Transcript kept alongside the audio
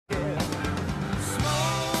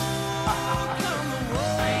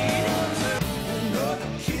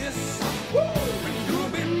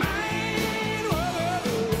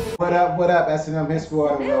What up, S&M Hit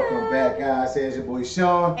Squad, and welcome back, guys. Here's your boy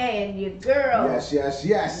Sean. And your girl.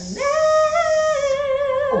 Yes. Now.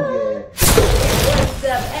 Oh, yeah. What's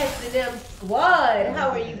up, S&M Squad? How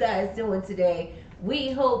are you guys doing today?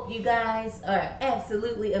 We hope you guys are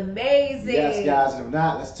absolutely amazing. Yes, guys. If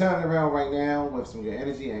not, let's turn it around right now with some good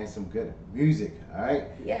energy and some good music, all right?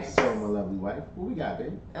 Yes. So, my lovely wife, what we got,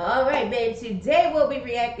 baby? All right, babe. Today we'll be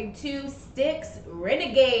reacting to Styx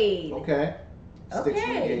Renegade. Okay. Styx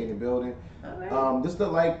Renegade in the building. All right. This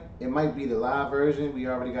look like it might be the live version. We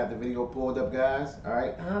already got the video pulled up, guys. All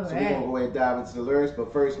right. All so right. we're gonna go ahead and dive into the lyrics,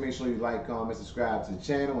 but first make sure you like, comment, subscribe to the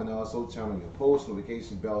channel, and also turn on your post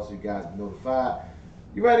notification bell so you guys be notified.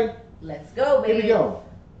 You ready? Let's go, baby. Here we go.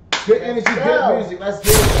 Good energy, good music. Let's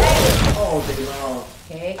get it all day long.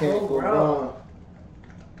 Can't go wrong. wrong.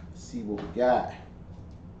 Let's see what we got.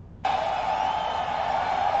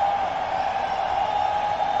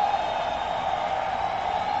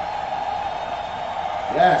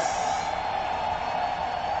 Yes.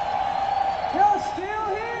 You're still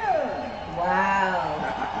here. Wow.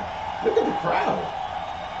 Look at the crowd.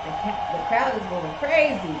 The crowd is going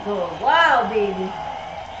crazy, going wild, baby.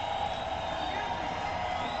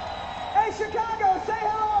 Hey, Chicago, say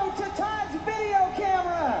hello to Todd's video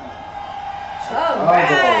camera. All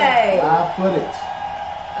right. Live footage.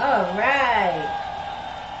 All right.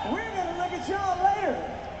 We're going to look at y'all later.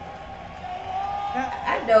 Now,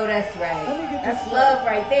 I know that's right. let me get That's this love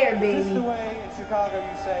straight. right there, Is baby. this the way in Chicago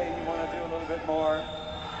you say you want to do a little bit more?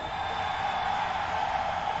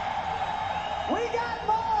 We got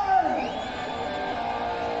more!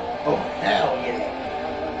 Oh, hell yeah.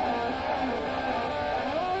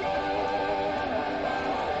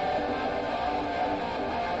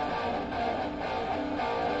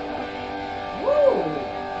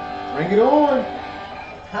 Woo. Bring it on.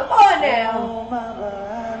 Come on now. Oh, mama,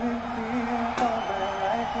 I've been feeling for my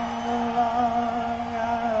life all along.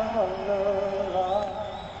 I'm all alone.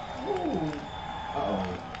 Uh-oh.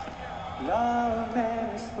 Love man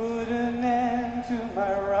has put an end to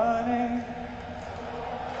my running.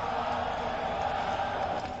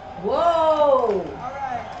 Whoa. All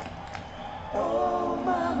right. Oh,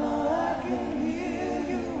 mama, I can hear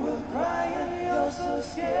you were crying. You're so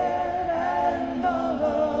scared and all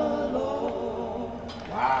alone.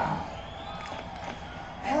 Wow.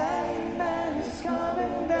 Hangman is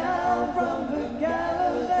coming down from the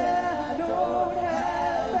gallows, and I don't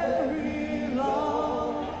have very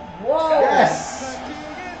long. Whoa. Yes. The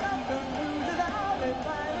king is up, the news is out, and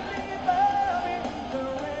finally burning. The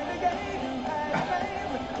renegade who had a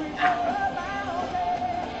name, we know about it.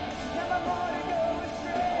 Never want to go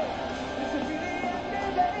astray. This will be the end of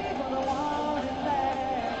the day for the wanted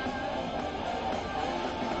man.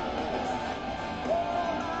 Oh,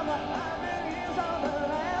 mama, I've been years on the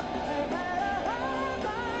lamp, and had a high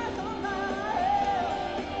price on my head.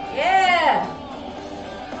 Yeah.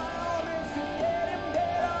 Promise to get him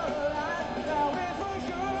dead or alive. Now it's for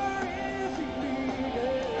sure is he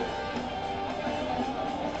dead.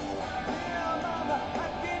 Yeah, mama, I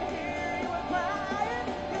can hear you crying.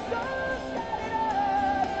 You're so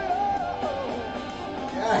scared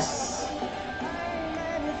of Yes.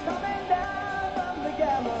 Hangman is coming down from the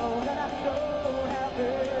gallows, and I don't have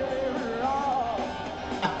very long.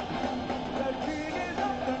 The king is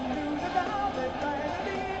up, the news is out, they're trying to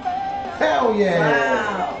be fair. Hell yeah.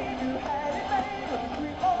 Wow. You had it made, we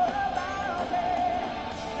all about it.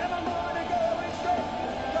 Never wanna go astray,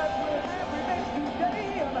 'cause we're every day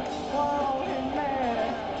today, and wanted man.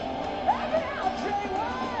 Every out, Jay,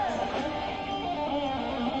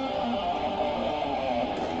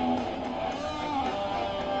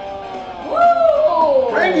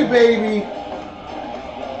 Woo. Bring it, baby.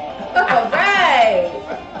 All right.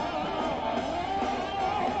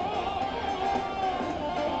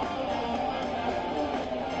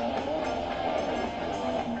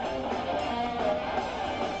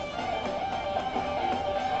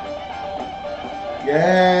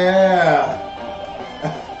 Yeah.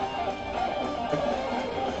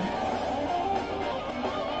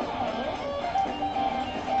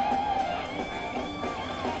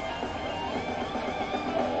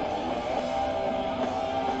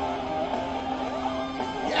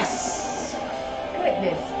 Yes.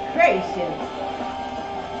 Goodness gracious.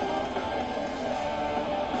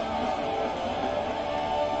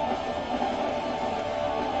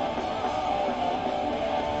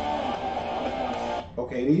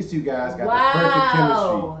 Okay, these two guys got Wow. the perfect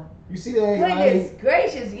chemistry. You see that? Goodness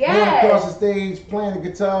gracious, Going yes. across the stage, playing the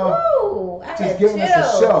guitar, Woo. I just had giving us a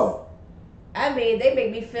chills. show. I mean, they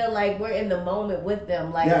make me feel like we're in the moment with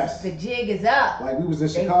them. Like Yes. the jig is up. Like we was in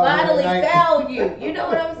They Chicago finally that night. found you. You know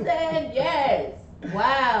what I'm saying? Yes.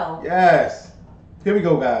 Wow. Yes. Here we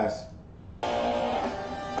go, guys.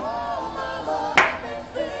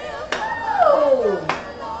 Oh.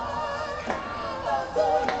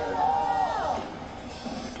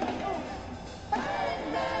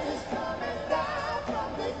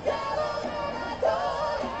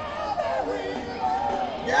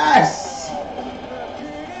 Yes.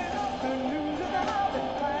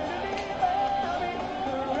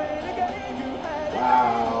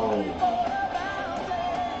 Wow.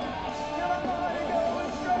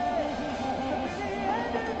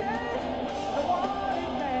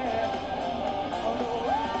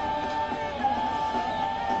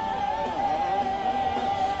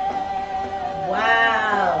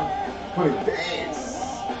 Wow. Put it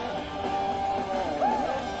dance.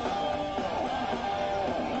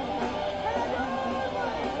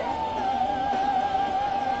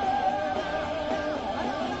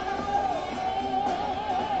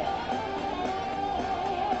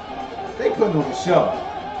 They putting on a show.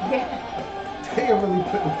 Yeah. They are really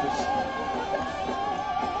putting on a show.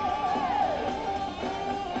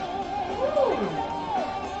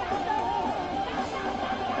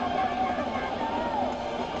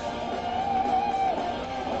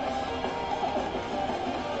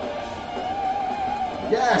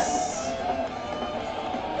 Yes.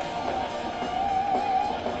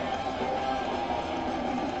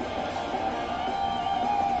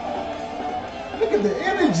 Look at the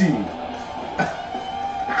energy.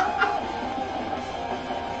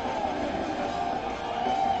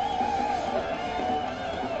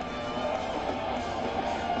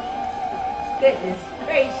 Goodness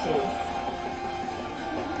gracious.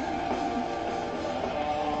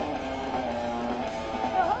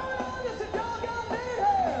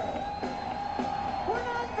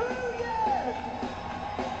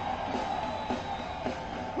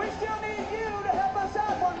 We still need you to help us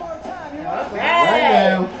out one more time. You want to? Right. Right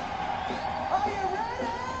now. Are you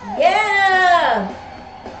ready? Yeah.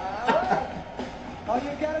 All right. All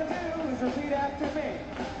you gotta do is repeat after me.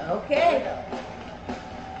 Okay.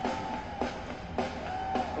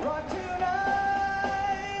 Rock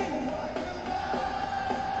tonight.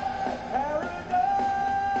 Paradise.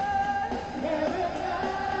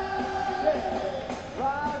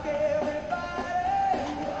 Rock everybody.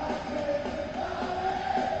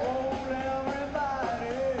 Hold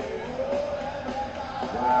everybody.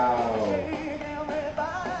 Wow. Shake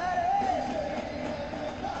everybody.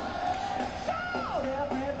 Shout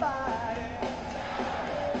everybody.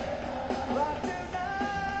 Rock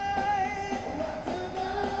tonight.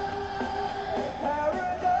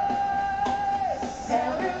 Paradise.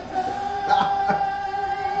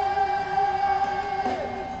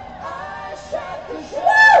 I shot the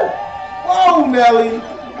Woo! Whoa, Nelly.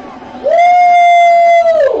 Woo!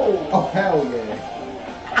 Oh, hell yeah.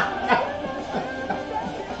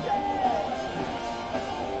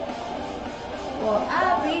 Well,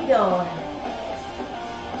 I'll be darned.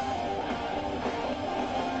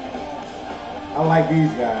 I like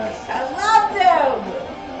these guys. I love them.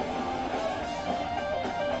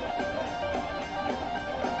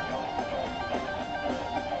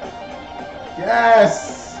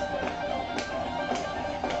 Yes.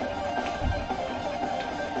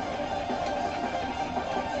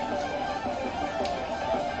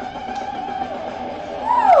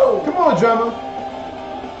 Woo! Come on, drummer.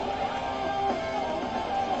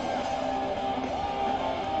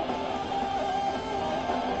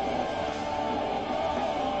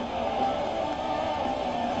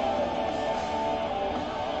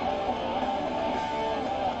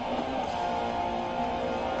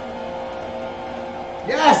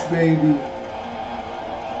 Yes, baby.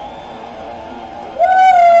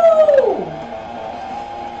 Woo!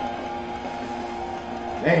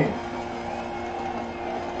 Damn.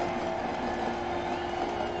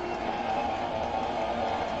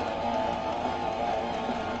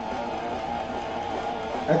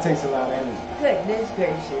 That takes a lot of energy. Goodness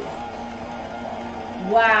gracious.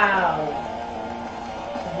 Wow.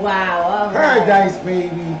 Wow. All right. Paradise,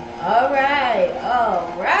 baby. All right.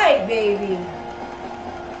 All right, baby.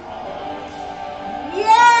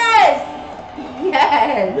 Yes.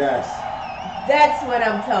 Yes. Yes. That's what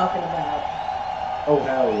I'm talking about. Oh,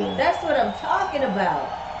 hell yeah. That's what I'm talking about.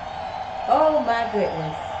 Oh my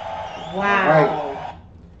goodness. Wow. Right.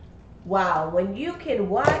 Wow. When you can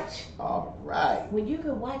watch All right.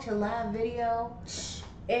 a live video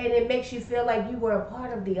and it makes you feel like you were a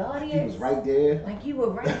part of the audience. He was right there. Like you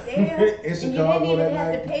were right there. In And you Chicago didn't even that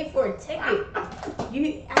have night. to pay for a ticket.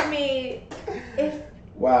 I mean, if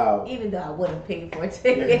Wow. even though I would have paid for a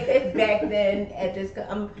ticket back then at this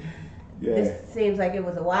Yeah. This seems like it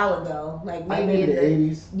was a while ago. Like maybe Maybe in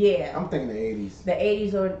the 80s. Yeah. I'm thinking the 80s. The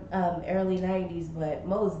 80s or early 90s, but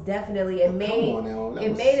most definitely Come on now. That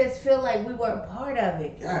was- made us feel like we weren't part of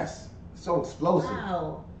it. Yes. So explosive.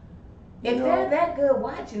 Wow. You If know? they're that good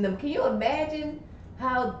watching them, can you imagine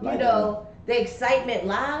how, Like the excitement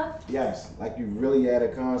live? Yes. Like you really at a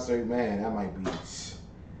concert, man. That might be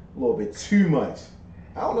a little bit too much.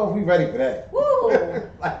 I don't know if we ready for that.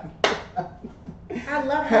 Woo! Like, I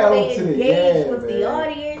love Hell how they to the engage yeah, with the man.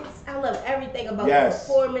 audience. I love everything about the Yes.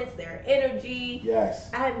 performance, their energy. yes.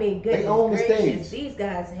 I mean, They goodness own the gracious, stage. these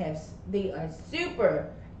guys they are super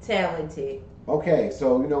talented. Okay,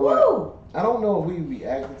 so you know what? Woo! I don't know if we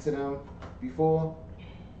reacted to them before,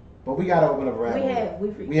 but we gotta open up a rabbit hole.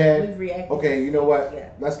 We've reacted. Okay, you know what? Yeah.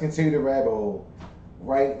 Let's continue the rabbit hole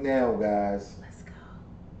right now, guys. Let's go.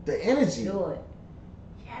 The energy. Do it.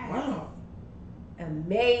 Yes. Wow.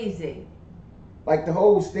 Amazing. Like the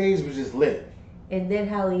whole stage was just lit. And then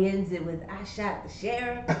how he ends it with, I shot the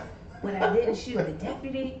sheriff, but I didn't shoot the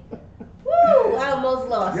deputy. Woo! I almost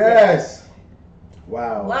lost it. Yes.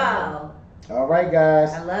 Wow. Wow. All right,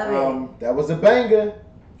 guys. I love it. That was a banger.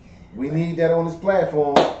 We need that on this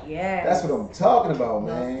platform. Yes. That's what I'm talking about, Most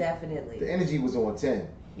man. definitely. The energy was on 10.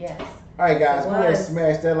 Yes. All right, guys. It Go ahead and was.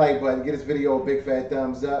 smash that like button. Get this video a big fat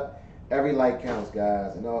thumbs up. Every like counts,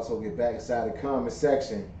 guys. And also get back inside the comment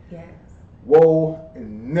section. Yes. Whoa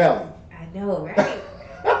and Nelly. I know, right?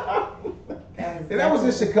 And that was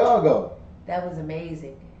in Chicago. That was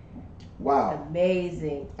amazing. Wow.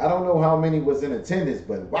 Amazing. I don't know how many was in attendance,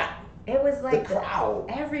 but wow. It was like The crowd.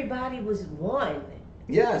 everybody was one.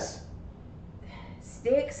 Yes.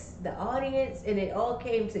 Styx, the audience, and it all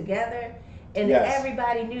came together. And Yes.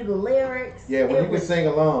 everybody knew the lyrics. Yeah, when it you can was, sing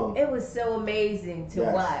along, It was so amazing to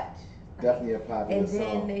Yes. watch. definitely a popular And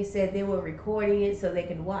then song. they said they were recording it so they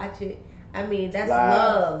could watch it. I mean, that's Live.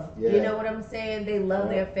 love. Yeah. You know what I'm saying? They love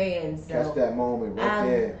Yeah. their fans. So Catch that moment right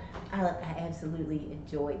there. I absolutely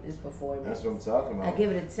enjoyed this performance. That's what I'm talking about. I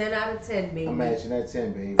give it a 10 out of 10, baby. I'm matching that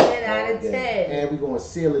 10, baby. 10 out of All day. 10. And we're going to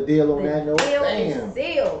seal the deal on that note. Deal Damn. is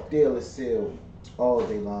sealed. Deal is sealed all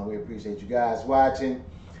day long. We appreciate you guys watching.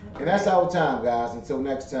 And that's our time, guys. Until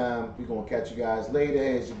next time, we're going to catch you guys later.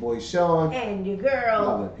 Here's your boy Sean. And your girl.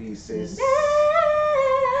 Love and pieces. Bam.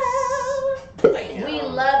 We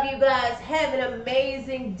love you guys. Have an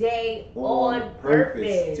amazing day on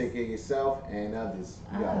purpose. Take care of yourself and others.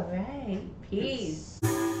 We out. All right. Peace.